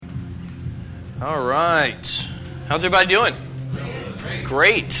All right. How's everybody doing?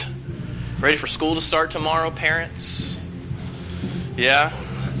 Great. Ready for school to start tomorrow, parents? Yeah?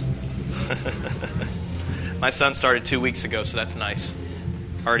 My son started 2 weeks ago, so that's nice.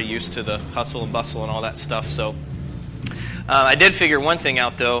 Already used to the hustle and bustle and all that stuff. So I did figure one thing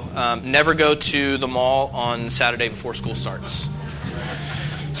out, though. Never go to the mall on Saturday before school starts.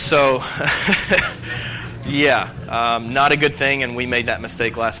 So, yeah, not a good thing, and we made that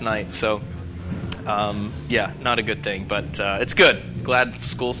mistake last night. So, yeah, not a good thing, but it's good. Glad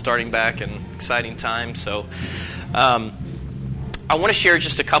school's starting back and exciting time. So, I want to share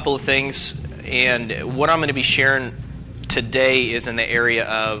just a couple of things, and what I'm going to be sharing today is in the area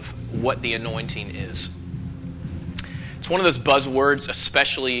of what the anointing is. It's one of those buzzwords,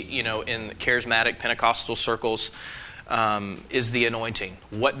 especially, in the charismatic Pentecostal circles, is the anointing.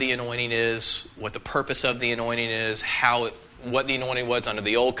 What the anointing is, what the purpose of the anointing is, what the anointing was under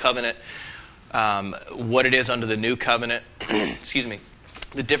the old covenant, what it is under the new covenant, excuse me,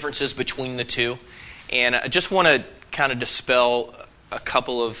 the differences between the two. And I just want to kind of dispel a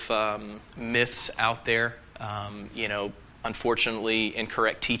couple of myths out there, unfortunately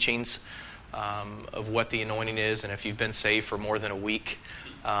incorrect teachings of what the anointing is. And if you've been saved for more than a week,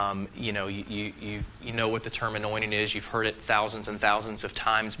 you know what the term anointing is. You've heard it thousands and thousands of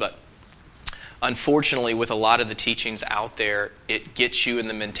times, but unfortunately, with a lot of the teachings out there, it gets you in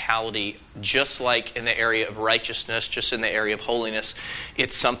the mentality, just like in the area of righteousness, just in the area of holiness,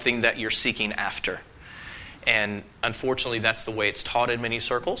 it's something that you're seeking after. And unfortunately, that's the way it's taught in many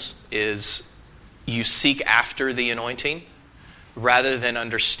circles, is you seek after the anointing rather than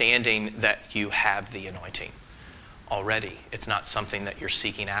understanding that you have the anointing already. It's not something that you're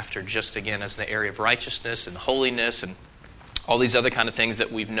seeking after, just again as the area of righteousness and holiness and all these other kind of things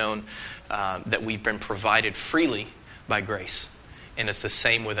that we've known, that we've been provided freely by grace. And it's the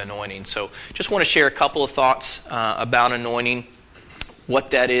same with anointing. So just want to share a couple of thoughts about anointing,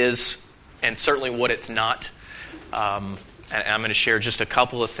 what that is, and certainly what it's not. And I'm going to share just a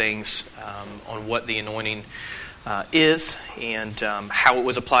couple of things on what the anointing is and how it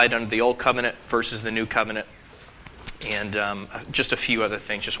was applied under the old covenant versus the new covenant. And just a few other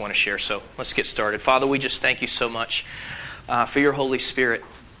things just want to share. So let's get started. Father, we just thank you so much for your Holy Spirit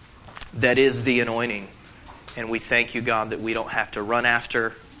that is the anointing. And we thank you, God, that we don't have to run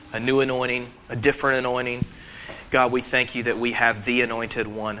after a new anointing, a different anointing. God, we thank you that we have the anointed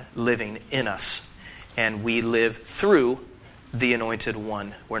one living in us. And we live through the anointed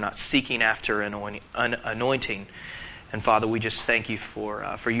one. We're not seeking after an anointing. And Father, we just thank you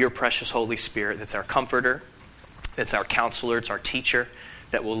for your precious Holy Spirit that's our comforter, it's our counselor, it's our teacher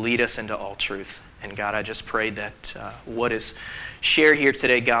that will lead us into all truth. And God, I just pray that what is shared here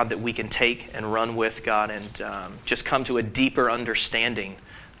today, God, that we can take and run with, God, and just come to a deeper understanding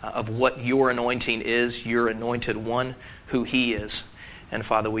of what your anointing is, your anointed one, who he is. And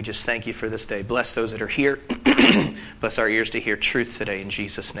Father, we just thank you for this day. Bless those that are here. Bless our ears to hear truth today in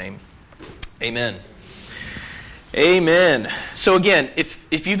Jesus' name. Amen. Amen. So again,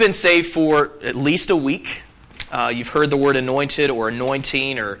 if you've been saved for at least a week, you've heard the word anointed or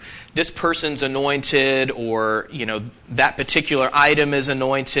anointing, or this person's anointed, or that particular item is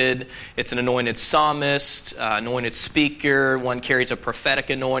anointed. It's an anointed psalmist, anointed speaker. One carries a prophetic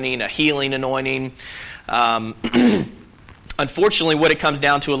anointing, a healing anointing. Unfortunately, what it comes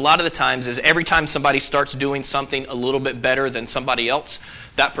down to a lot of the times is every time somebody starts doing something a little bit better than somebody else,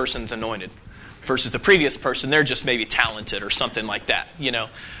 that person's anointed. Versus the previous person, they're just maybe talented or something like that,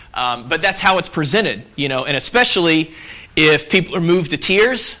 But that's how it's presented, and especially if people are moved to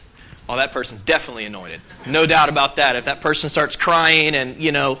tears, that person's definitely anointed. No doubt about that. If that person starts crying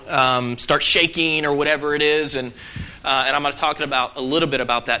and, starts shaking or whatever it is, and I'm going to talk about a little bit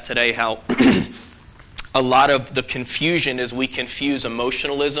about that today, how a lot of the confusion is we confuse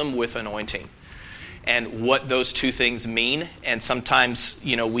emotionalism with anointing and what those two things mean. And sometimes,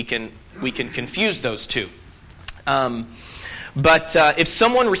 we can confuse those two. But if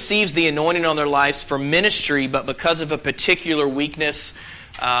someone receives the anointing on their lives for ministry, but because of a particular weakness,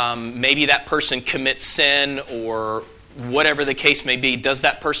 maybe that person commits sin or whatever the case may be, does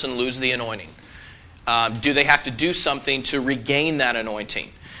that person lose the anointing? Do they have to do something to regain that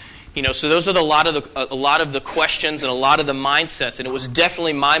anointing? So those are a lot of the questions and a lot of the mindsets. And it was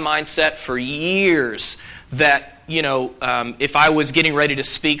definitely my mindset for years that, if I was getting ready to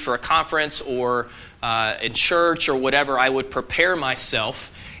speak for a conference or in church or whatever, I would prepare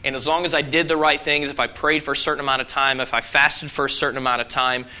myself. And as long as I did the right things, if I prayed for a certain amount of time, if I fasted for a certain amount of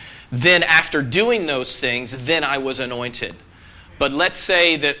time, then after doing those things, then I was anointed. But let's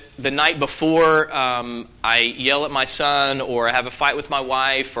say that the night before I yell at my son, or I have a fight with my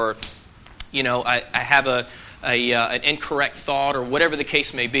wife, or I have an incorrect thought or whatever the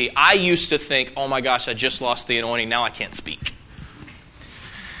case may be, I used to think, oh my gosh, I just lost the anointing, now I can't speak.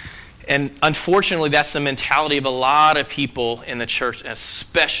 And unfortunately, that's the mentality of a lot of people in the church,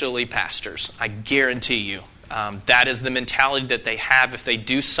 especially pastors. I guarantee you. That is the mentality that they have if they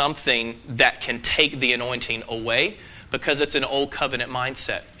do something that can take the anointing away, because it's an old covenant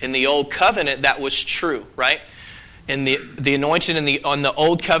mindset. In the old covenant, that was true, right? In the anointing on the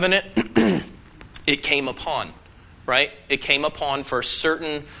old covenant, it came upon, right? It came upon for a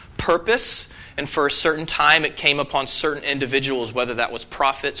certain purpose, and for a certain time it came upon certain individuals, whether that was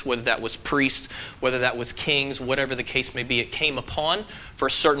prophets, whether that was priests, whether that was kings, whatever the case may be. It came upon for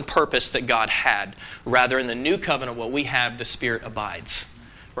a certain purpose that God had. Rather, in the new covenant, what we have, the Spirit abides,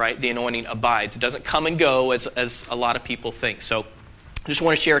 right? The anointing abides. It doesn't come and go as a lot of people think. So I just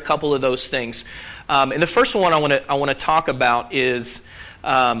want to share a couple of those things. And the first one I want to talk about is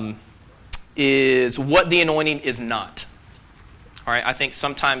what the anointing is not. All right, I think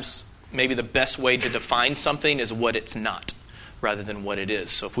sometimes maybe the best way to define something is what it's not, rather than what it is.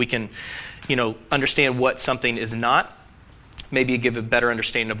 So if we can, understand what something is not, maybe give a better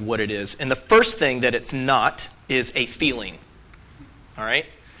understanding of what it is. And the first thing that it's not is a feeling. All right?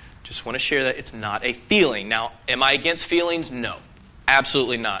 Just want to share that it's not a feeling. Now, am I against feelings? No,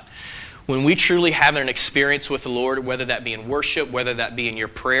 absolutely not. When we truly have an experience with the Lord, whether that be in worship, whether that be in your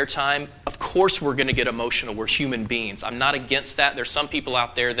prayer time, of course we're going to get emotional. We're human beings. I'm not against that. There's some people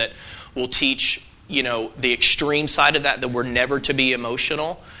out there that will teach, the extreme side of that we're never to be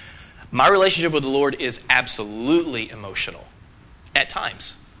emotional. My relationship with the Lord is absolutely emotional at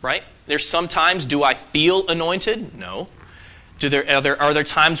times, right? There's some times, do I feel anointed? No. Are there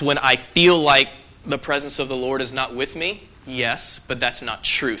times when I feel like the presence of the Lord is not with me? Yes, but that's not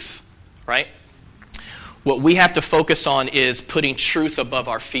truth. Right? What we have to focus on is putting truth above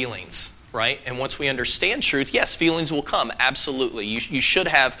our feelings, right? And once we understand truth, yes, feelings will come, absolutely. You should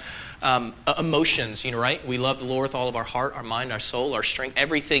have emotions, right? We love the Lord with all of our heart, our mind, our soul, our strength,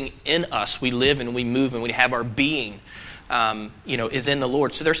 everything in us. We live and we move and we have our being, is in the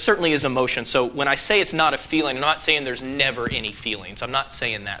Lord. So there certainly is emotion. So when I say it's not a feeling, I'm not saying there's never any feelings. I'm not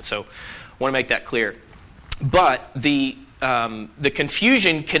saying that. So I want to make that clear. But the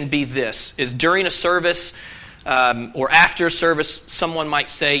confusion can be this, is during a service or after a service, someone might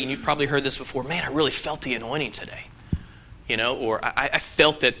say, and you've probably heard this before, man, I really felt the anointing today. Or I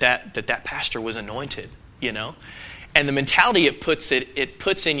felt that pastor was anointed, And the mentality it puts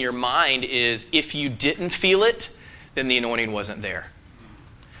in your mind is, if you didn't feel it, then the anointing wasn't there.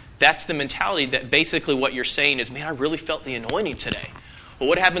 That's the mentality that basically what you're saying is, man, I really felt the anointing today. Well,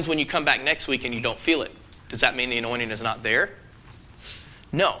 what happens when you come back next week and you don't feel it? Does that mean the anointing is not there?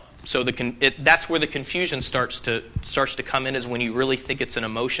 No. So that's where the confusion starts to come in, is when you really think it's an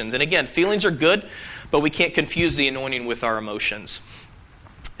emotions. And again, feelings are good, but we can't confuse the anointing with our emotions.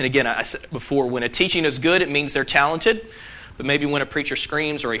 And again, I said before, when a teaching is good, it means they're talented. But maybe when a preacher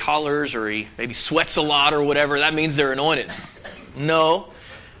screams or he hollers or he maybe sweats a lot or whatever, that means they're anointed. No,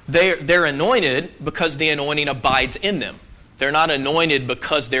 they're anointed because the anointing abides in them. They're not anointed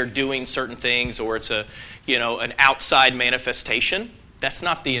because they're doing certain things or it's an outside manifestation. That's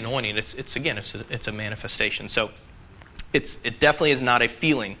not the anointing. It's a manifestation. So it definitely is not a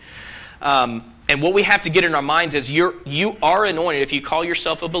feeling. And what we have to get in our minds is you are anointed. If you call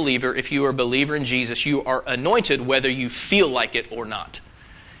yourself a believer, if you are a believer in Jesus, you are anointed whether you feel like it or not.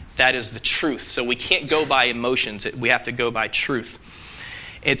 That is the truth. So we can't go by emotions. We have to go by truth.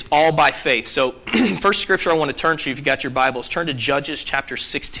 It's all by faith. So first scripture I want to turn to, if you've got your Bibles, turn to Judges chapter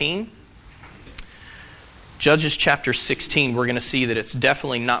 16. Judges chapter 16, we're going to see that it's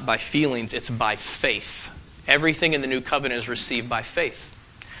definitely not by feelings, it's by faith. Everything in the new covenant is received by faith.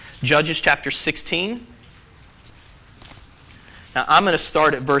 Judges chapter 16. Now I'm going to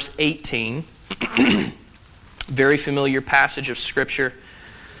start at verse 18. Very familiar passage of scripture.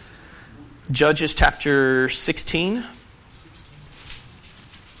 Judges chapter 16.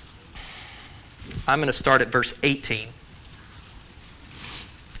 I'm going to start at verse 18.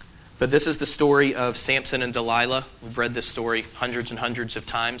 But this is the story of Samson and Delilah. We've read this story hundreds and hundreds of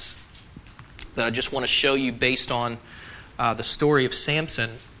times. But I just want to show you, based on the story of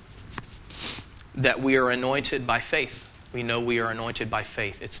Samson, that we are anointed by faith. We know we are anointed by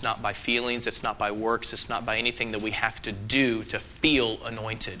faith. It's not by feelings. It's not by works. It's not by anything that we have to do to feel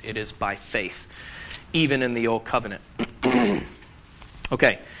anointed. It is by faith, even in the Old Covenant.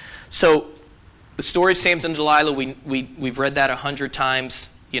 Okay, so the story of Samson and Delilah, we've read that 100 times.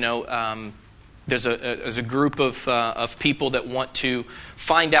 There's a group of people that want to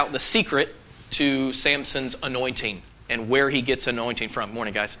find out the secret to Samson's anointing, and where he gets anointing from.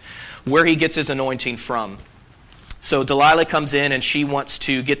 Morning, guys. Where he gets his anointing from. So Delilah comes in and she wants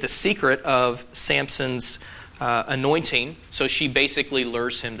to get the secret of Samson's anointing. So she basically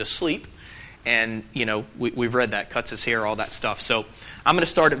lures him to sleep. And, we've read that, cuts his hair, all that stuff. So I'm going to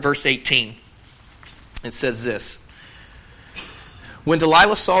start at verse 18. It says this. When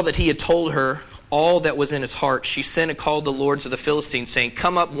Delilah saw that he had told her all that was in his heart, she sent and called the lords of the Philistines, saying,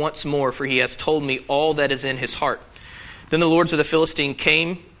 "Come up once more, for he has told me all that is in his heart." Then the lords of the Philistines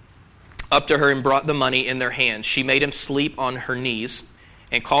came up to her and brought the money in their hands. She made him sleep on her knees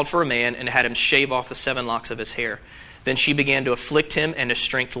and called for a man and had him shave off the 7 locks of his hair. Then she began to afflict him, and his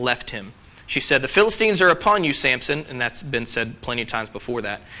strength left him. She said, "The Philistines are upon you, Samson," and that's been said plenty of times before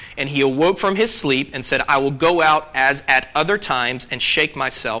that. And he awoke from his sleep and said, "I will go out as at other times and shake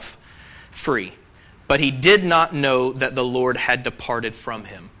myself free." But he did not know that the Lord had departed from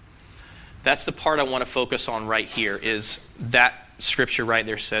him. That's the part I want to focus on right here, is that scripture right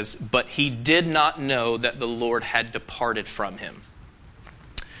there says, "But he did not know that the Lord had departed from him."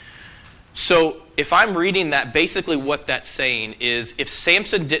 So if I'm reading that, basically what that's saying is, if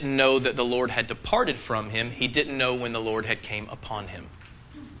Samson didn't know that the Lord had departed from him, he didn't know when the Lord had came upon him.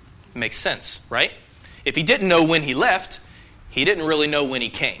 Makes sense, right? If he didn't know when he left, he didn't really know when he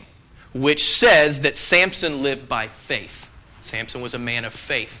came, which says that Samson lived by faith. Samson was a man of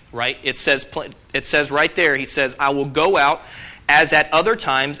faith, right? It says right there, he says, "I will go out as at other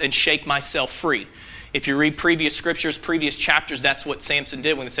times and shake myself free." If you read previous scriptures, previous chapters, that's what Samson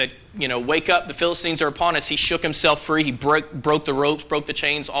did when they said, "Wake up, the Philistines are upon us." He shook himself free. He broke the ropes, broke the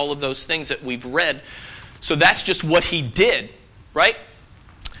chains, all of those things that we've read. So that's just what he did, right?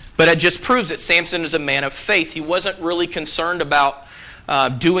 But it just proves that Samson is a man of faith. He wasn't really concerned about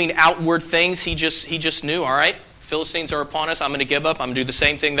doing outward things. He just knew, all right, Philistines are upon us. I'm going to give up. I'm going to do the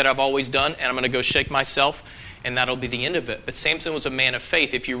same thing that I've always done, and I'm going to go shake myself, and that'll be the end of it. But Samson was a man of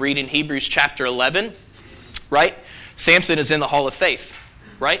faith. If you read in Hebrews chapter 11, right, Samson is in the hall of faith,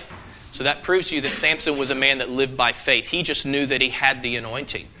 right? So that proves to you that Samson was a man that lived by faith. He just knew that he had the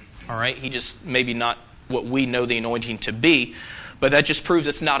anointing, all right? He just, maybe not what we know the anointing to be, but that just proves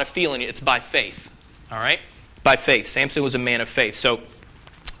it's not a feeling, it's by faith, all right? By faith. Samson was a man of faith. So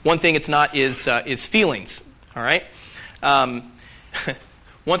one thing it's not is feelings, all right?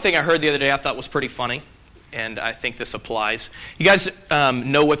 One thing I heard the other day I thought was pretty funny, and I think this applies. You guys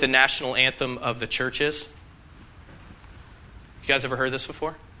know what the national anthem of the church is? You guys ever heard this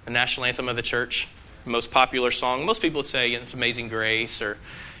before? The national anthem of the church? Most popular song. Most people would say it's Amazing Grace, or,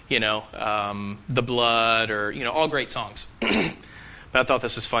 The Blood, or, all great songs. But I thought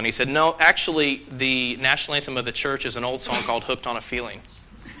this was funny. He said, no, actually, the national anthem of the church is an old song called Hooked on a Feeling.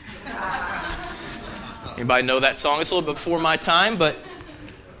 Anybody know that song? It's a little bit before my time, but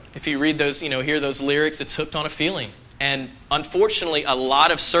if you read those, hear those lyrics, it's hooked on a feeling. And unfortunately, a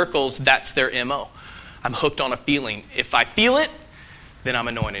lot of circles, that's their MO. I'm hooked on a feeling. If I feel it, then I'm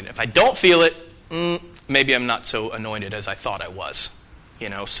anointed. If I don't feel it, maybe I'm not so anointed as I thought I was.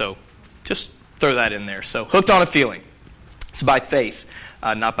 So just throw that in there. So hooked on a feeling. It's by faith,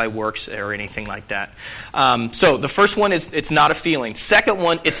 not by works or anything like that. So the first one is it's not a feeling. Second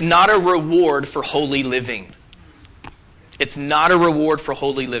one, it's not a reward for holy living. It's not a reward for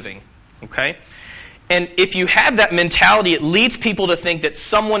holy living. Okay? And if you have that mentality, it leads people to think that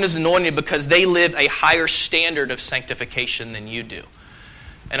someone is anointed because they live a higher standard of sanctification than you do.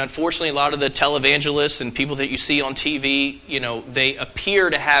 And unfortunately, a lot of the televangelists and people that you see on TV, they appear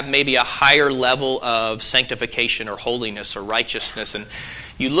to have maybe a higher level of sanctification or holiness or righteousness. And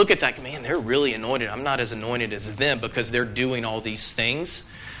you look at that, man, they're really anointed. I'm not as anointed as them because they're doing all these things.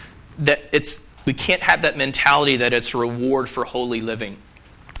 We can't have that mentality that it's a reward for holy living.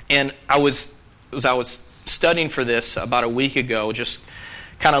 And as I was studying for this about a week ago, just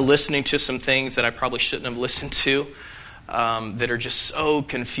kind of listening to some things that I probably shouldn't have listened to, that are just so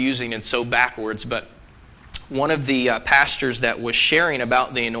confusing and so backwards. But one of the pastors that was sharing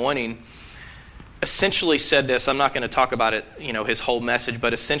about the anointing essentially said this. I'm not going to talk about it, his whole message,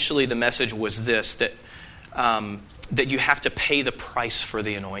 but essentially the message was this, that you have to pay the price for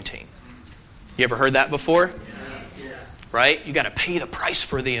the anointing. You ever heard that before? Yes. Right? You got to pay the price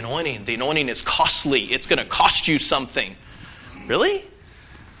for the anointing. The anointing is costly. It's going to cost you something. Really?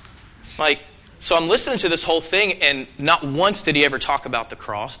 So I'm listening to this whole thing, and not once did he ever talk about the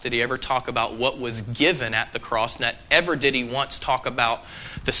cross. Did he ever talk about what was given at the cross? Not ever did he once talk about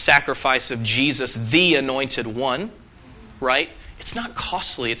the sacrifice of Jesus, the anointed one. Right? It's not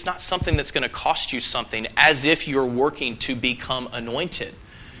costly. It's not something that's going to cost you something as if you're working to become anointed.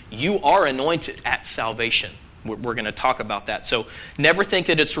 You are anointed at salvation. We're going to talk about that. So never think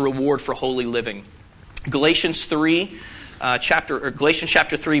that it's a reward for holy living. Galatians chapter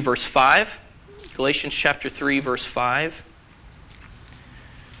 3, verse 5. Galatians chapter 3, verse 5.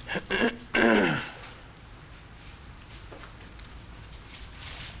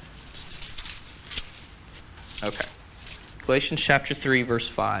 Okay. Galatians chapter 3, verse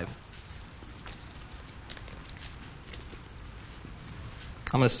 5.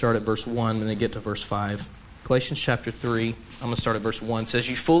 I'm going to start at verse 1 and then get to verse 5. Galatians chapter 3, I'm going to start at verse 1. It says,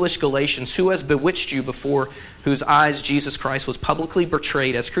 "You foolish Galatians, who has bewitched you, before whose eyes Jesus Christ was publicly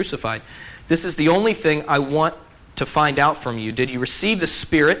portrayed as crucified? This is the only thing I want to find out from you. Did you receive the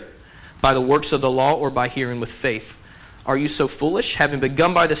Spirit by the works of the law or by hearing with faith? Are you so foolish? Having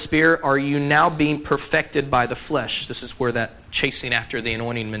begun by the Spirit, are you now being perfected by the flesh?" This is where that chasing after the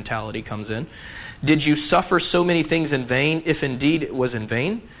anointing mentality comes in. "Did you suffer so many things in vain, if indeed it was in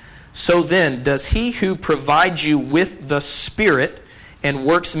vain? So then, does he who provides you with the Spirit and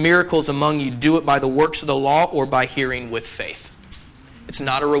works miracles among you do it by the works of the law or by hearing with faith?" It's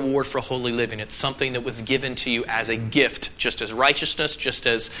not a reward for holy living. It's something that was given to you as a gift, just as righteousness, just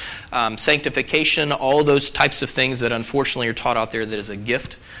as sanctification, all those types of things that unfortunately are taught out there that is a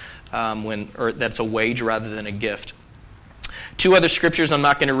gift, or that's a wage rather than a gift. Two other scriptures I'm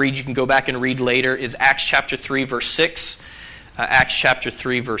not going to read, you can go back and read later, is Acts chapter 3, verse 6, Acts chapter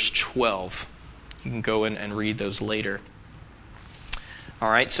 3, verse 12. You can go in and read those later. All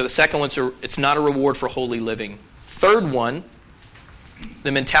right, so the second one's it's not a reward for holy living. Third one,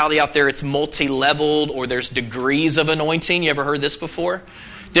 the mentality out there, it's multi-leveled, or there's degrees of anointing. You ever heard this before?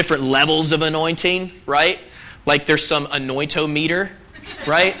 Different levels of anointing, right? Like there's some anointometer,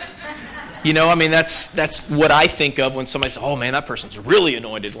 right? You know, I mean, that's what I think of when somebody says, "Oh man, that person's really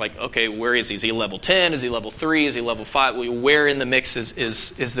anointed." Like, okay, where is he? Is he level 10? Is he level 3? Is he level 5? Where in the mix is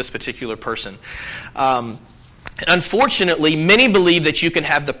this particular person? Unfortunately, many believe that you can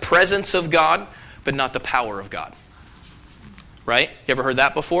have the presence of God, but not the power of God. Right? You ever heard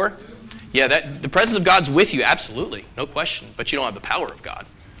that before? Yeah, the presence of God's with you, absolutely, no question, but you don't have the power of God.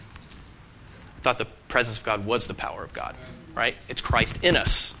 I thought the presence of God was the power of God, right? It's Christ in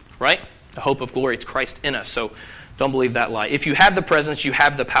us, right? The hope of glory, it's Christ in us. So don't believe that lie. If you have the presence, you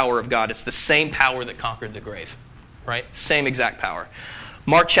have the power of God. It's the same power that conquered the grave, right? Same exact power.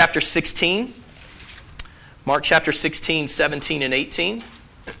 Mark chapter 16. Mark chapter 16, 17 and 18.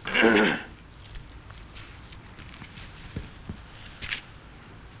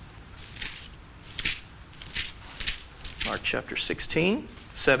 Mark chapter 16,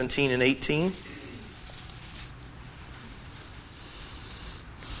 17 and 18.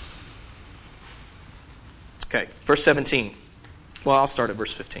 Okay, verse 17. Well, I'll start at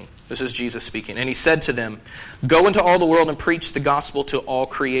verse 15. This is Jesus speaking. "And he said to them, 'Go into all the world and preach the gospel to all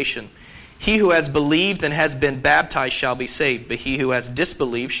creation. He who has believed and has been baptized shall be saved, but he who has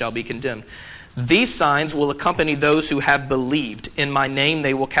disbelieved shall be condemned. These signs will accompany those who have believed. In my name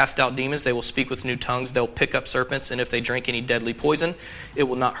they will cast out demons, they will speak with new tongues, they'll pick up serpents, and if they drink any deadly poison, it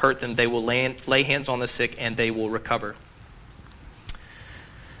will not hurt them. They will lay hands on the sick, and they will recover.'"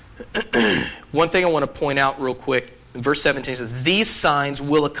 One thing I want to point out real quick, verse 17 says, "These signs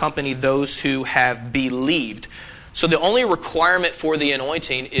will accompany those who have believed." So the only requirement for the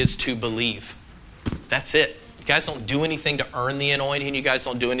anointing is to believe. That's it. You guys don't do anything to earn the anointing. You guys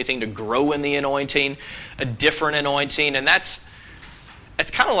don't do anything to grow in the anointing, a different anointing. And that's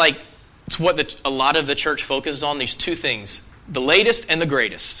kind of like it's what a lot of the church focuses on, these two things, the latest and the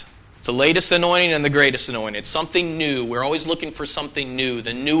greatest. It's the latest anointing and the greatest anointing. It's something new. We're always looking for something new,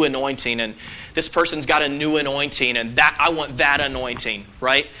 the new anointing. And this person's got a new anointing, and that I want that anointing,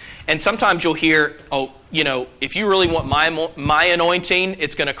 right? And sometimes you'll hear, "Oh, you know, if you really want my anointing,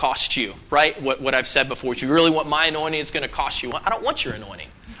 it's going to cost you," right? What I've said before. If you really want my anointing, it's going to cost you. I don't want your anointing.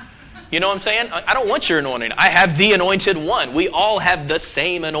 You know what I'm saying? I don't want your anointing. I have the anointed one. We all have the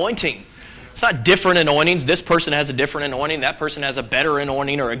same anointing. It's not different anointings. This person has a different anointing. That person has a better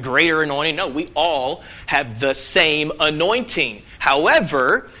anointing or a greater anointing. No, we all have the same anointing.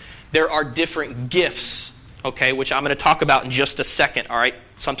 However, there are different gifts, okay, which I'm going to talk about in just a second, all right?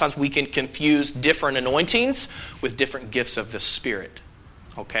 Sometimes we can confuse different anointings with different gifts of the Spirit,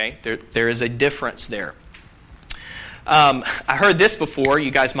 okay? There is a difference there. I heard this before.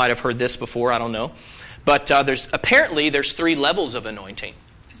 You guys might have heard this before. I don't know. But there's 3 levels of anointing.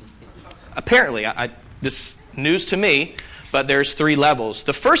 Apparently, this news to me, but there's 3 levels.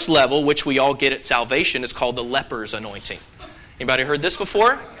 The first level, which we all get at salvation, is called the leper's anointing. Anybody heard this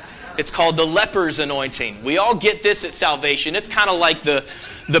before? It's called the leper's anointing. We all get this at salvation. It's kind of like the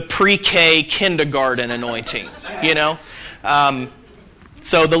pre-K kindergarten anointing, you know?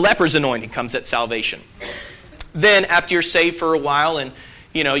 So the leper's anointing comes at salvation. Then after you're saved for a while and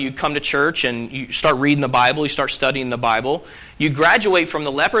you come to church and you start reading the Bible, you start studying the Bible. You graduate from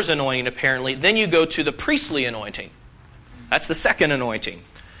the leper's anointing, apparently. Then you go to the priestly anointing. That's the second anointing.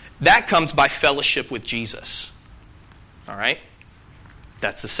 That comes by fellowship with Jesus. All right?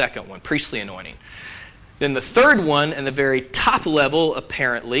 That's the second one, priestly anointing. Then the third one, and the very top level,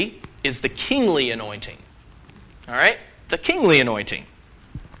 apparently, is the kingly anointing. All right? The kingly anointing.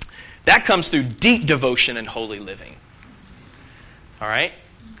 That comes through deep devotion and holy living. All right?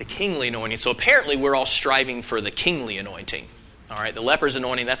 The kingly anointing. So apparently we're all striving for the kingly anointing. All right? The leper's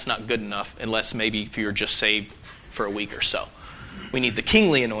anointing, that's not good enough unless maybe if you're just saved for a week or so. We need the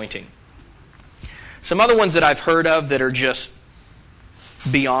kingly anointing. Some other ones that I've heard of that are just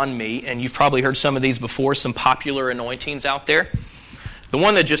beyond me, and you've probably heard some of these before, some popular anointings out there. The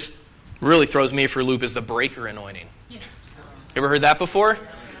one that just really throws me for a loop is the breaker anointing. You ever heard that before?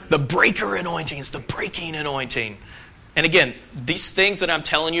 The breaker anointing is the breaking anointing. And again, these things that I'm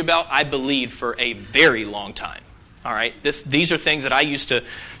telling you about, I believed for a very long time. All right? These are things that I used to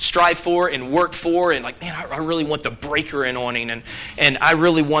strive for and work for, and like, man, I really want the breaker anointing, and I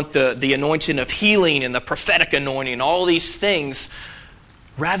really want the anointing of healing and the prophetic anointing, all these things,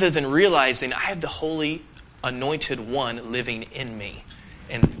 rather than realizing I have the holy anointed one living in me,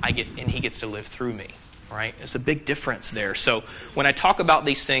 and he gets to live through me. Right? There's a big difference there. So when I talk about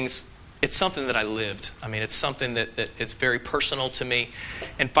these things, it's something that I lived. I mean, it's something that is very personal to me,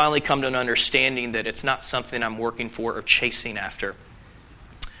 and finally come to an understanding that it's not something I'm working for or chasing after.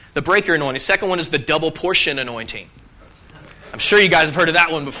 The breaker anointing. Second one is the double portion anointing. I'm sure you guys have heard of that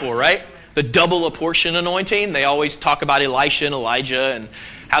one before, right? The double portion anointing. They always talk about Elisha and Elijah and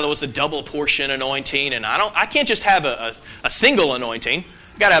how there was a double portion anointing. And I can't just have a single anointing.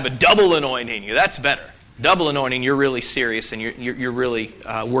 I've got to have a double anointing. That's better. Double anointing, you're really serious and you're really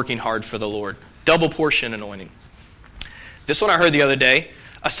working hard for the Lord. Double portion anointing. This one I heard the other day,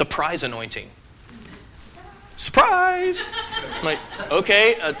 a surprise anointing. Surprise! I'm like,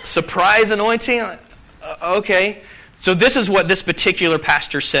 okay, a surprise anointing? Okay. So this is what this particular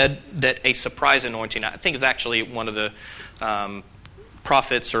pastor said, that a surprise anointing, I think is actually one of the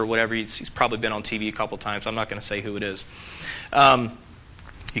prophets or whatever. He's probably been on TV a couple times. I'm not going to say who it is.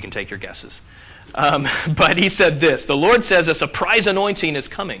 You can take your guesses. But he said this, the Lord says a surprise anointing is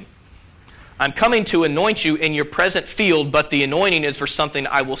coming. I'm coming to anoint you in your present field, but the anointing is for something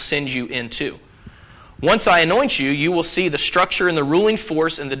I will send you into. Once I anoint you, you will see the structure and the ruling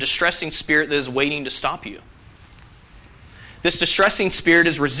force and the distressing spirit that is waiting to stop you. This distressing spirit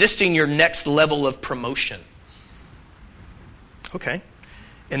is resisting your next level of promotion. Okay.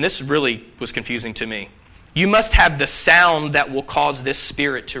 And this really was confusing to me. You must have the sound that will cause this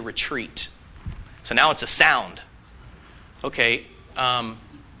spirit to retreat. So now it's a sound. Okay, how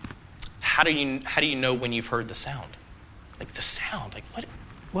do you know when you've heard the sound? Like the sound, like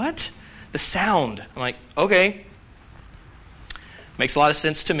what? The sound. I'm like, okay. Makes a lot of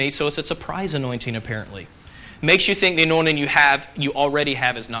sense to me. So it's a surprise anointing apparently. Makes you think the anointing you already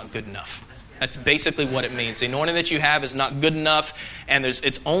have is not good enough. That's basically what it means. The anointing that you have is not good enough, and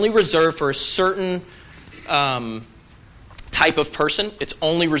it's only reserved for a certain type of person. It's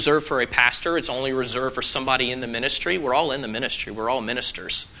only reserved for a pastor. It's only reserved for somebody in the ministry. We're all in the ministry. We're all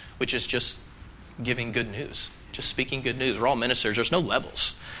ministers, which is just giving good news, just speaking good news. We're all ministers. There's no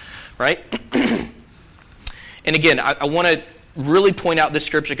levels, right? And again, I want to really point out this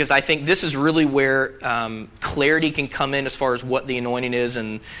scripture because I think this is really where clarity can come in as far as what the anointing is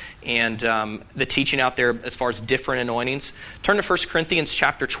and the teaching out there as far as different anointings. Turn to 1 Corinthians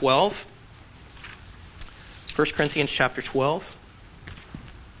chapter 12. 1 Corinthians chapter 12.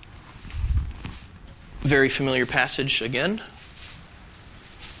 Very familiar passage again.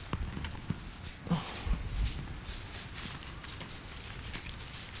 You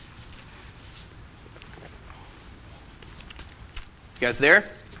guys there?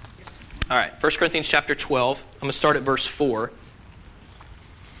 All right, 1 Corinthians chapter 12. I'm going to start at verse 4.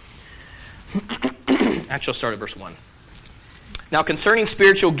 Actually, I'll start at verse 1. Now concerning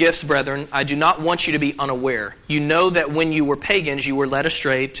spiritual gifts, brethren, I do not want you to be unaware. You know that when you were pagans, you were led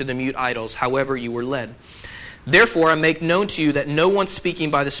astray to the mute idols, however you were led. Therefore, I make known to you that no one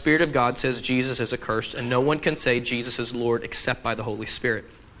speaking by the Spirit of God says Jesus is accursed, and no one can say Jesus is Lord except by the Holy Spirit.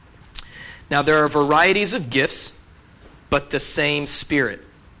 Now there are varieties of gifts, but the same Spirit.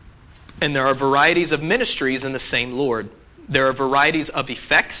 And there are varieties of ministries in the same Lord. There are varieties of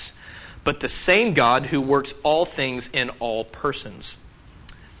effects, but the same God who works all things in all persons.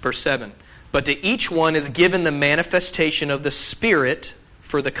 Verse 7. But to each one is given the manifestation of the Spirit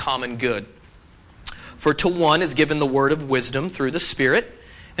for the common good. For to one is given the word of wisdom through the Spirit,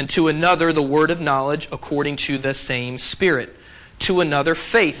 and to another the word of knowledge according to the same Spirit. to another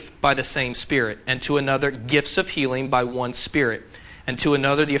faith by the same Spirit, and to another gifts of healing by one Spirit, and to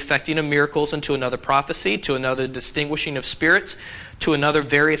another the effecting of miracles, and to another prophecy, to another distinguishing of spirits, to another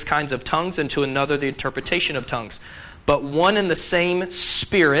various kinds of tongues, and to another the interpretation of tongues. But one and the same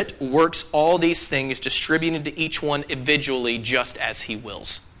Spirit works all these things, distributing to each one individually just as He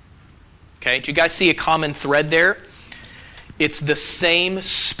wills. Okay, do you guys see a common thread there? It's the same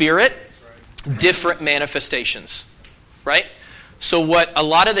Spirit, different manifestations, right? So what a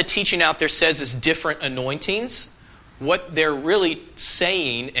lot of the teaching out there says is different anointings. What they're really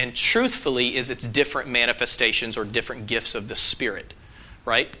saying, and truthfully, is it's different manifestations or different gifts of the Spirit,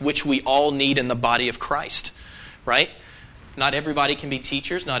 right? Which we all need in the body of Christ, right? Not everybody can be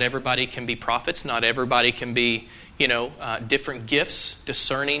teachers. Not everybody can be prophets. Not everybody can be, different gifts,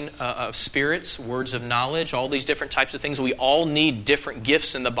 discerning of spirits, words of knowledge, all these different types of things. We all need different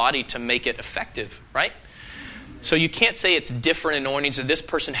gifts in the body to make it effective, right? So you can't say it's different anointings. That this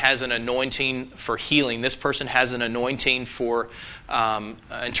person has an anointing for healing. This person has an anointing for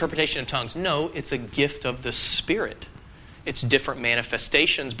interpretation of tongues. No, it's a gift of the Spirit. It's different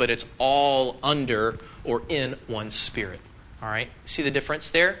manifestations, but it's all under or in one Spirit. All right? See the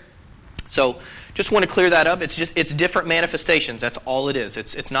difference there? So just want to clear that up. It's different manifestations. That's all it is.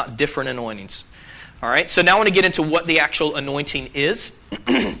 It's not different anointings. All right? So now I want to get into what the actual anointing is.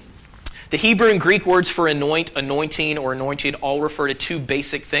 The Hebrew and Greek words for anoint, anointing, or anointed all refer to two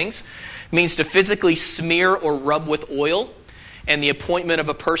basic things. It means to physically smear or rub with oil, and the appointment of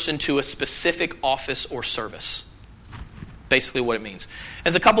a person to a specific office or service. Basically what it means.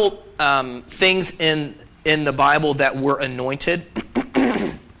 There's a couple things in the Bible that were anointed.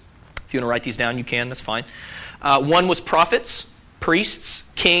 If you want to write these down, you can. That's fine. One was prophets, priests,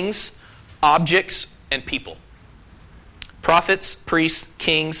 kings, objects, and people. Prophets, priests,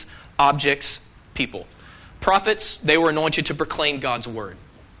 kings, objects, people. Prophets, they were anointed to proclaim God's word.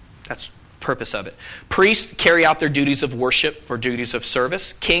 That's the purpose of it. Priests carry out their duties of worship or duties of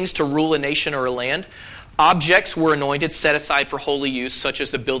service. Kings to rule a nation or a land. Objects were anointed, set aside for holy use, such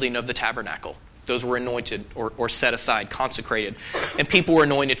as the building of the tabernacle. Those were anointed or set aside, consecrated. And people were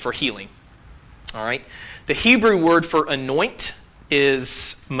anointed for healing. All right. The Hebrew word for anoint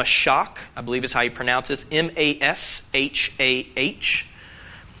is mashach. I believe is how you pronounce it. M-A-S-H-A-H.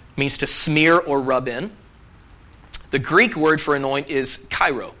 Means to smear or rub in. The Greek word for anoint is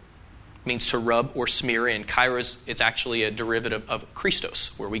kairo. Means to rub or smear in. Kairos, it's actually a derivative of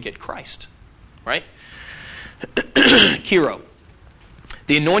Christos, where we get Christ. Right? Kiro.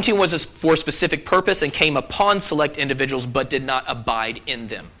 The anointing was for a specific purpose and came upon select individuals, but did not abide in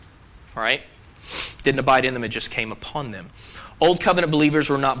them. All right? Didn't abide in them, it just came upon them. Old covenant believers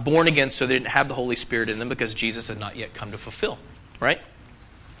were not born again, so they didn't have the Holy Spirit in them because Jesus had not yet come to fulfill. Right?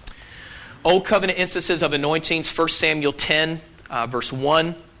 Old covenant instances of anointings, 1 Samuel 10, verse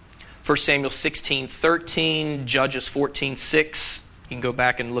 1, 1 Samuel 16, 13, Judges 14, 6. You can go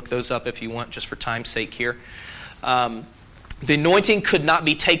back and look those up if you want, just for time's sake here. The anointing could not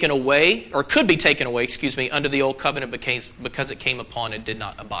be taken away, or could be taken away, under the old covenant because it came upon and did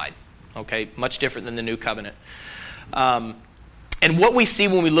not abide. Okay, much different than the new covenant. And what we see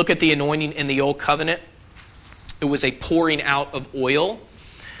when we look at the anointing in the old covenant, it was a pouring out of oil.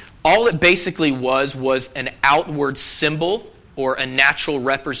 All it basically was an outward symbol or a natural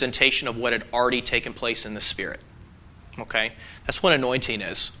representation of what had already taken place in the Spirit. Okay? That's what anointing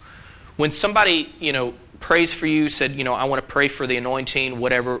is. When somebody, prays for you, said, I want to pray for the anointing,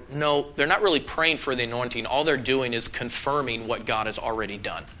 whatever. No, they're not really praying for the anointing. All they're doing is confirming what God has already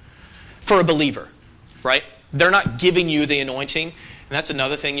done. For a believer, right? They're not giving you the anointing. And that's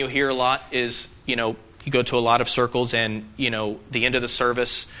another thing you'll hear a lot is, you go to a lot of circles and, the end of the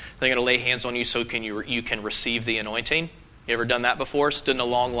service, they're going to lay hands on you so you can receive the anointing. You ever done that before? Stood in a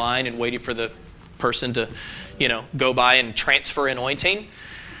long line and waited for the person to, go by and transfer anointing?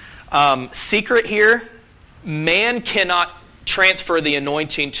 Secret here, man cannot transfer the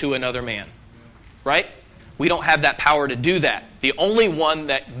anointing to another man, right? We don't have that power to do that. The only one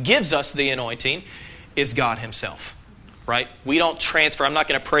that gives us the anointing is God Himself, right? We don't transfer. I'm not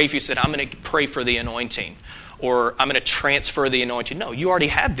going to pray if you said, I'm going to pray for the anointing, or I'm going to transfer the anointing. No, you already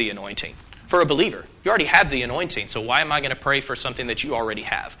have the anointing. For a believer, you already have the anointing, so why am I going to pray for something that you already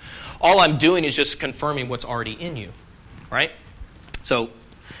have? All I'm doing is just confirming what's already in you, right? So,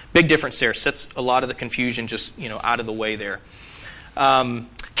 big difference there. Sets a lot of the confusion just, out of the way there.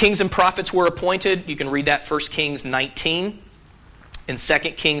 Kings and prophets were appointed. You can read that 1 Kings 19 and 2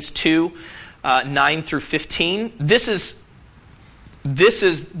 Kings 2, 9 through 15. This is this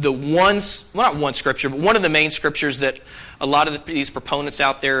is the not one scripture, but one of the main scriptures that a lot of these proponents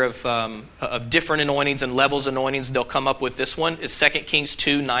out there of different anointings and levels of anointings, they'll come up with this one. Is 2 Kings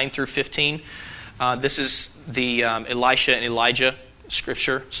 2, 9 through 15. This is the Elisha and Elijah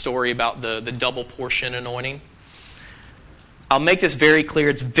scripture story about the double portion anointing. I'll make this very clear.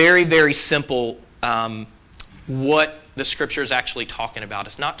 It's very, very simple what the scripture is actually talking about.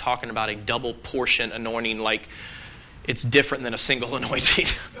 It's not talking about a double portion anointing like it's different than a single anointing,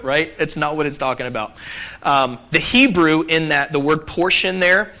 right? It's not what it's talking about. The Hebrew in that, the word portion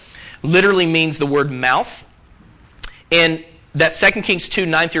there, literally means the word mouth. And that 2 Kings 2,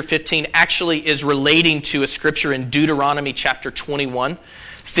 9 through 15 actually is relating to a scripture in Deuteronomy chapter 21,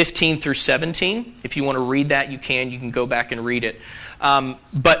 15 through 17. If you want to read that, you can go back and read it.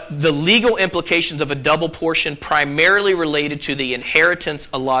 But the legal implications of a double portion primarily related to the inheritance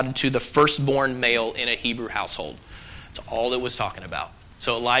allotted to the firstborn male in a Hebrew household. That's all it was talking about.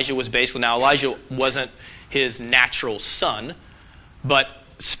 So Elijah wasn't his natural son, but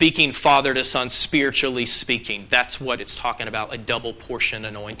speaking father to son, spiritually speaking. That's what it's talking about, a double portion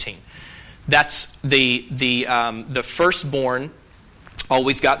anointing. That's the firstborn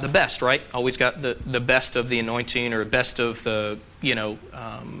always got the best, right? Always got the best of the anointing or best of the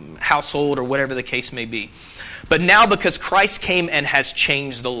household or whatever the case may be. But now because Christ came and has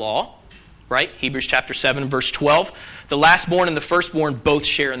changed the law, right? Hebrews chapter 7, verse 12. The lastborn and the firstborn both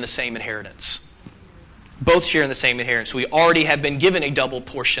share in the same inheritance. Both share in the same inheritance. We already have been given a double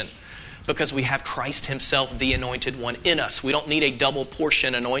portion because we have Christ himself, the anointed one, in us. We don't need a double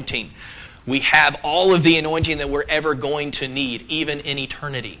portion anointing. We have all of the anointing that we're ever going to need, even in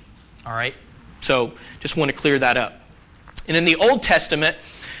eternity. All right? So just want to clear that up. And in the Old Testament,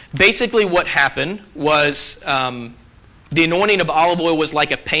 basically what happened was the anointing of olive oil was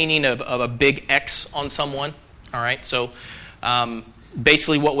like a painting of a big X on someone. All right? So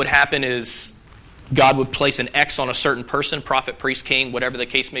basically what would happen is God would place an X on a certain person, prophet, priest, king, whatever the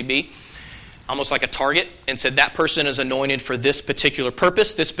case may be, almost like a target, and said that person is anointed for this particular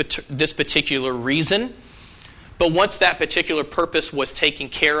purpose, this particular reason. But once that particular purpose was taken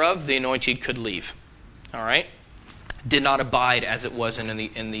care of, the anointing could leave. All right? Did not abide as it was in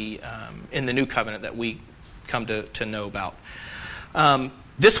the new covenant that we come to know about.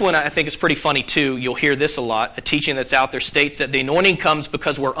 This one I think is pretty funny too. You'll hear this a lot. A teaching that's out there states that the anointing comes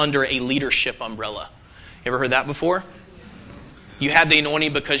because we're under a leadership umbrella. You ever heard that before? You have the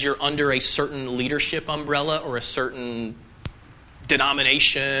anointing because you're under a certain leadership umbrella or a certain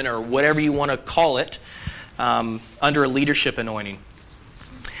denomination or whatever you want to call it, under a leadership anointing.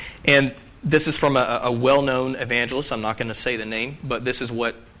 And this is from a well-known evangelist. I'm not going to say the name, but this is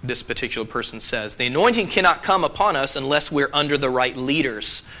what this particular person says. The anointing cannot come upon us unless we're under the right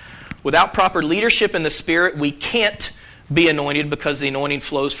leaders. Without proper leadership in the Spirit, we can't be anointed because the anointing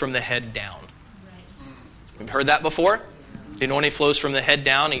flows from the head down. You've heard that before? The anointing flows from the head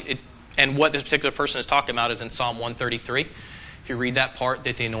down. And what this particular person is talking about is in Psalm 133. If you read that part,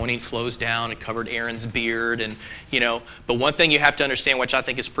 that the anointing flows down, it covered Aaron's beard. But one thing you have to understand, which I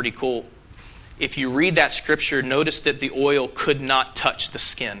think is pretty cool, if you read that scripture, notice that the oil could not touch the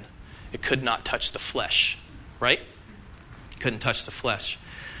skin. It could not touch the flesh, right? Couldn't touch the flesh.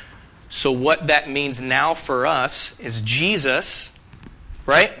 So what that means now for us is Jesus,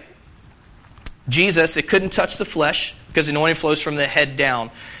 right? Jesus, it couldn't touch the flesh because the anointing flows from the head down.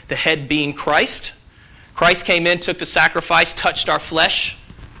 The head being Christ. Christ came in, took the sacrifice, touched our flesh,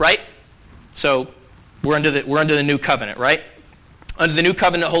 right? So we're under the new covenant, right? Under the new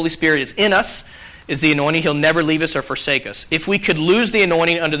covenant, the Holy Spirit is in us, is the anointing. He'll never leave us or forsake us. If we could lose the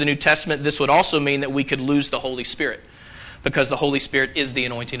anointing under the New Testament, this would also mean that we could lose the Holy Spirit, because the Holy Spirit is the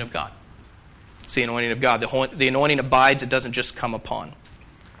anointing of God. It's the anointing of God. The anointing abides. It doesn't just come upon.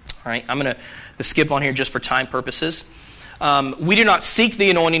 All right, I'm going to skip on here just for time purposes. We do not seek the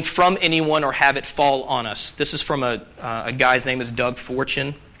anointing from anyone or have it fall on us. This is from a guy's name is Doug Fortune.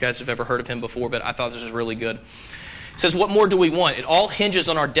 You guys have ever heard of him before, but I thought this was really good. It says, what more do we want? It all hinges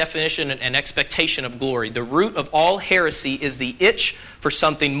on our definition and expectation of glory. The root of all heresy is the itch for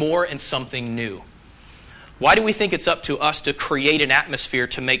something more and something new. Why do we think it's up to us to create an atmosphere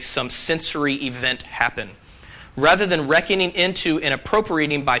to make some sensory event happen, rather than reckoning into and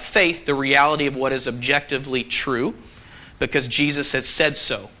appropriating by faith the reality of what is objectively true, because Jesus has said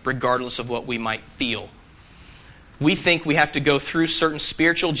so, regardless of what we might feel? We think we have to go through certain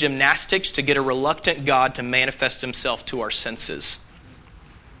spiritual gymnastics to get a reluctant God to manifest himself to our senses.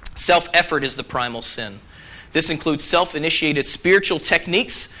 Self-effort is the primal sin. This includes self-initiated spiritual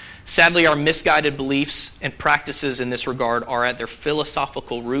techniques. Sadly, our misguided beliefs and practices in this regard are at their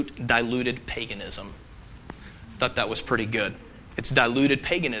philosophical root diluted paganism. Thought that was pretty good. It's diluted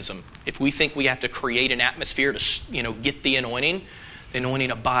paganism. If we think we have to create an atmosphere to, get the anointing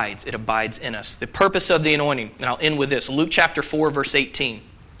abides. It abides in us. The purpose of the anointing, and I'll end with this. Luke chapter 4, verse 18.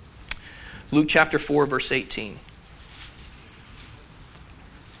 Luke chapter 4, verse 18.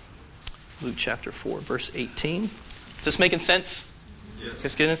 Luke chapter 4, verse 18. Is this making sense?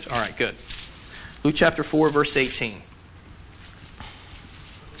 Yes. Goodness? All right, good. Luke chapter 4, verse 18.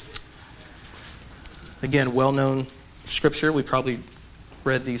 Again, well-known scripture. We probably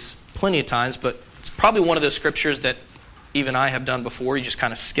read these plenty of times, but it's probably one of those scriptures that even I have done before. You just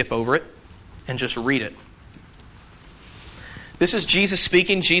kind of skip over it and just read it. This is Jesus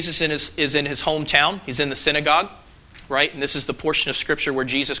speaking. Jesus is in his hometown. He's in the synagogue, right? And this is the portion of scripture where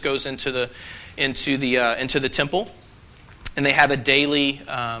Jesus goes into the temple, and they have a daily,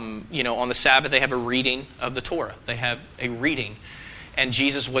 on the Sabbath, they have a reading of the Torah. They have a reading, and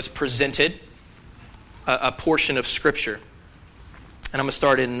Jesus was presented a portion of scripture. And I'm going to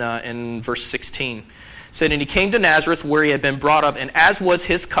start in verse 16. It said, "And he came to Nazareth, where he had been brought up, and as was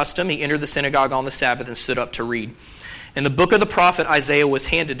his custom, he entered the synagogue on the Sabbath and stood up to read. And the book of the prophet Isaiah was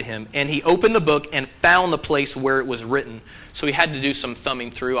handed to him, and he opened the book and found the place where it was written." So he had to do some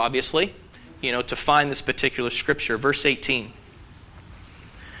thumbing through, obviously, to find this particular scripture. Verse 18.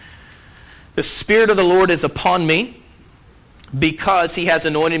 "The Spirit of the Lord is upon me, because he has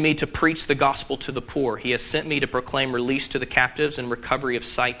anointed me to preach the gospel to the poor. He has sent me to proclaim release to the captives and recovery of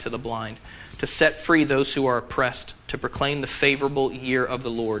sight to the blind, to set free those who are oppressed, to proclaim the favorable year of the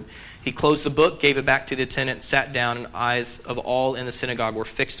Lord." He closed the book, gave it back to the attendant, sat down, and eyes of all in the synagogue were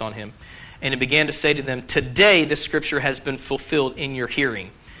fixed on him. And he began to say to them, "Today this scripture has been fulfilled in your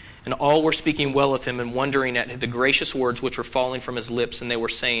hearing." And all were speaking well of him and wondering at the gracious words which were falling from his lips. And they were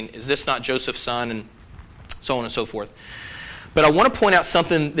saying, "Is this not Joseph's son?" And so on and so forth. But I want to point out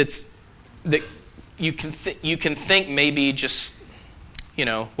something that you can think maybe just,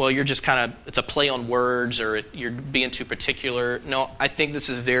 you're just kind of, it's a play on words, or you're being too particular. No, I think this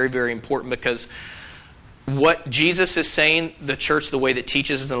is very, very important, because what Jesus is saying, the church, the way that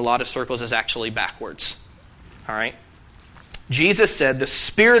teaches in a lot of circles, is actually backwards. All right? Jesus said, "The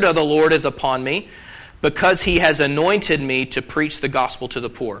Spirit of the Lord is upon me, because he has anointed me to preach the gospel to the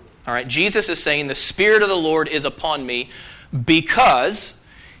poor." All right? Jesus is saying, the Spirit of the Lord is upon me because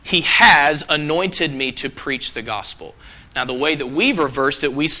he has anointed me to preach the gospel. Now, the way that we've reversed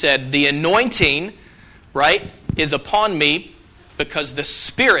it, we said the anointing, right, is upon me because the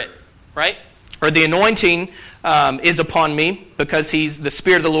Spirit, right? Or the anointing is upon me because the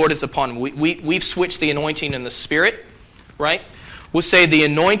Spirit of the Lord is upon me. We've switched the anointing and the Spirit, right? We'll say the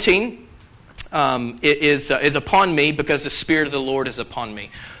anointing is upon me because the Spirit of the Lord is upon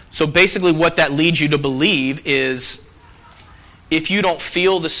me. So basically what that leads you to believe is, if you don't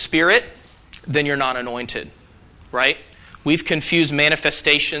feel the Spirit, then you're not anointed, right? We've confused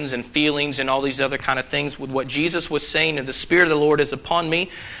manifestations and feelings and all these other kind of things with what Jesus was saying, and the Spirit of the Lord is upon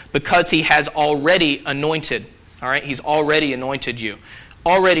me because he has already anointed, all right? He's already anointed you.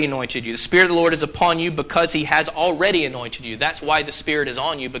 Already anointed you. The Spirit of the Lord is upon you because he has already anointed you. That's why the Spirit is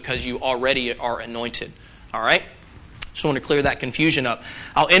on you, because you already are anointed, all right? Just want to clear that confusion up.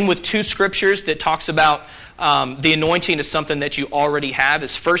 I'll end with two scriptures that talks about the anointing is something that you already have.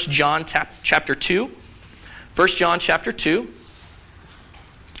 Is 1 John chapter 2. 1 John chapter 2.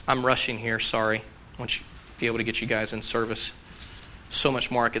 I'm rushing here, sorry. I want to be able to get you guys in service. So much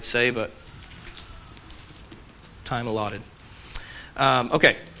more I could say, but time allotted.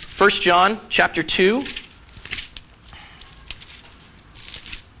 Okay, 1 John chapter 2.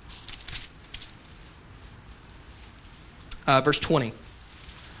 Verse 20.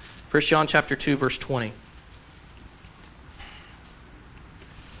 1 John chapter 2, verse 20. It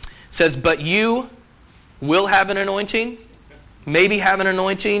says, "But you will have an anointing." Maybe have an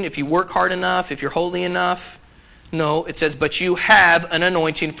anointing if you work hard enough, if you're holy enough. No, it says, "But you have an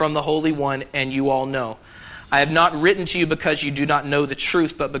anointing from the Holy One, and you all know. I have not written to you because you do not know the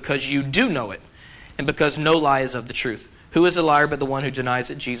truth, but because you do know it, and because no lie is of the truth. Who is a liar but the one who denies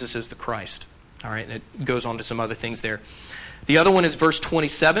that Jesus is the Christ?" All right, and it goes on to some other things there. The other one is verse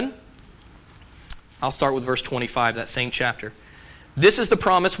 27. I'll start with verse 25, that same chapter. "This is the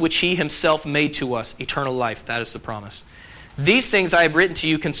promise which he himself made to us, eternal life." That is the promise. "These things I have written to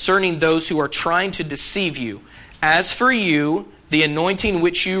you concerning those who are trying to deceive you. As for you, the anointing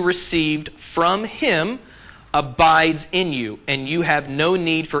which you received from him abides in you, and you have no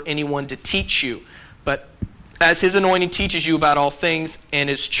need for anyone to teach you. But as his anointing teaches you about all things, and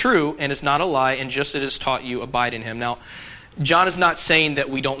is true, and is not a lie, and just as it is taught you, abide in him." Now, John is not saying that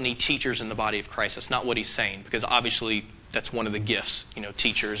we don't need teachers in the body of Christ. That's not what he's saying, because obviously that's one of the gifts,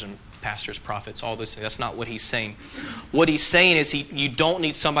 teachers and pastors, prophets, all this. That's not what he's saying. What he's saying is you don't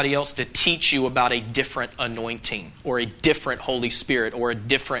need somebody else to teach you about a different anointing or a different Holy Spirit or a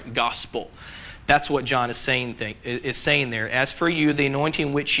different gospel. That's what John is saying there. As for you, the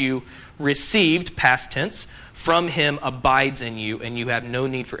anointing which you received, past tense, from him abides in you, and you have no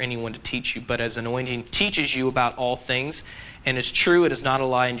need for anyone to teach you. But as anointing teaches you about all things, and is true, it is not a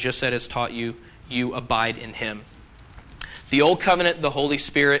lie, and just as it has taught you, you abide in him. The Old Covenant, the Holy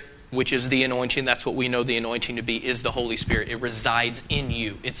Spirit, which is the anointing, that's what we know the anointing to be, is the Holy Spirit. It resides in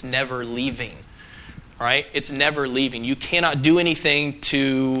you. It's never leaving. Right? It's never leaving. You cannot do anything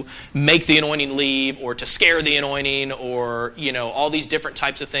to make the anointing leave or to scare the anointing or, all these different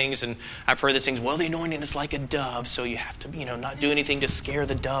types of things. And I've heard these things, well, the anointing is like a dove, so you have to, not do anything to scare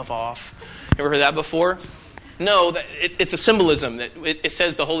the dove off. Ever heard that before? No, it's a symbolism. That it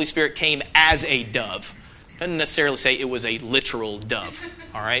says the Holy Spirit came as a dove. It doesn't necessarily say it was a literal dove.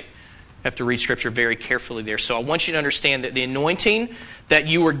 All right? You have to read Scripture very carefully there. So I want you to understand that the anointing that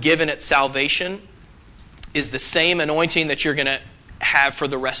you were given at salvation is the same anointing that you're going to have for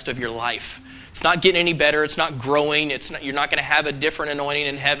the rest of your life. It's not getting any better. It's not growing. You're not going to have a different anointing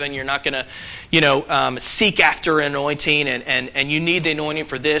in heaven. You're not going to, seek after an anointing and you need the anointing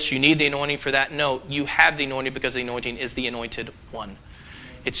for this. You need the anointing for that. No, you have the anointing because the anointing is the anointed one.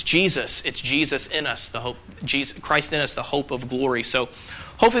 It's Jesus. It's Jesus in us, the hope. Christ in us, the hope of glory. So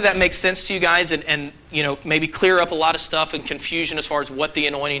hopefully that makes sense to you guys and maybe clear up a lot of stuff and confusion as far as what the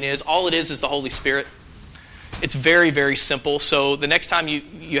anointing is. All it is the Holy Spirit. It's very, very simple. So the next time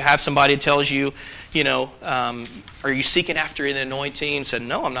you have somebody that tells you, are you seeking after the anointing? Said,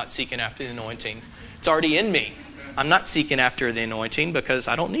 no, I'm not seeking after the anointing. It's already in me. I'm not seeking after the anointing because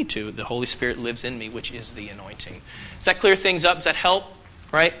I don't need to. The Holy Spirit lives in me, which is the anointing. Does that clear things up? Does that help?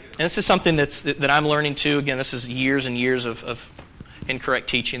 Right? And this is something that I'm learning too. Again, this is years and years of incorrect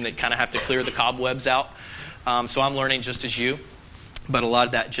teaching that kind of have to clear the cobwebs out. So I'm learning just as you. But a lot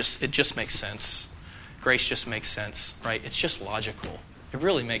of that just makes sense. Grace just makes sense, right? It's just logical. It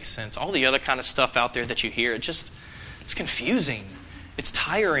really makes sense. All the other kind of stuff out there that you hear, it's confusing. It's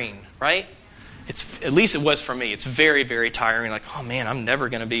tiring, right? At least it was for me. It's very, very tiring. Like, oh man, I'm never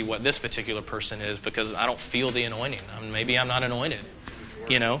going to be what this particular person is because I don't feel the anointing. Maybe I'm not anointed.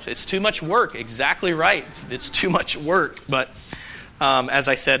 It's too much work. Exactly right. It's too much work. But as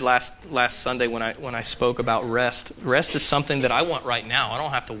I said last Sunday when I spoke about rest is something that I want right now. I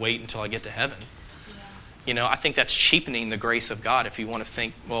don't have to wait until I get to heaven. I think that's cheapening the grace of God if you want to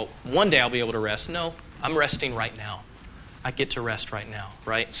think, well, one day I'll be able to rest. No, I'm resting right now. I get to rest right now,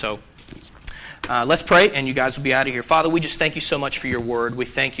 right? So let's pray, and you guys will be out of here. Father, we just thank you so much for your word. We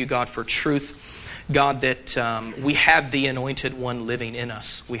thank you, God, for truth. God, that we have the anointed one living in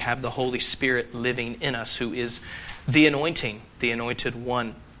us. We have the Holy Spirit living in us, who is the anointing, the anointed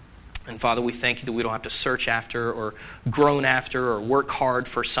one. And Father, we thank you that we don't have to search after or groan after or work hard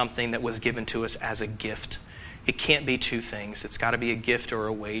for something that was given to us as a gift. It can't be two things. It's got to be a gift or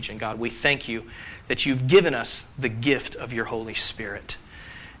a wage. And God, we thank you that you've given us the gift of your Holy Spirit.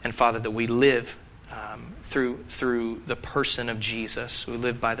 And Father, that we live through the person of Jesus. We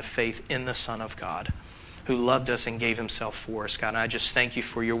live by the faith in the Son of God, who loved us and gave himself for us. God, and I just thank you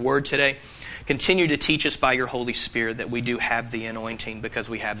for your word today. Continue to teach us by your Holy Spirit that we do have the anointing because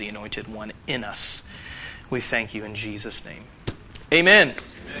we have the anointed one in us. We thank you in Jesus' name. Amen.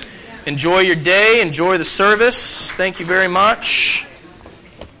 Enjoy your day. Enjoy the service. Thank you very much.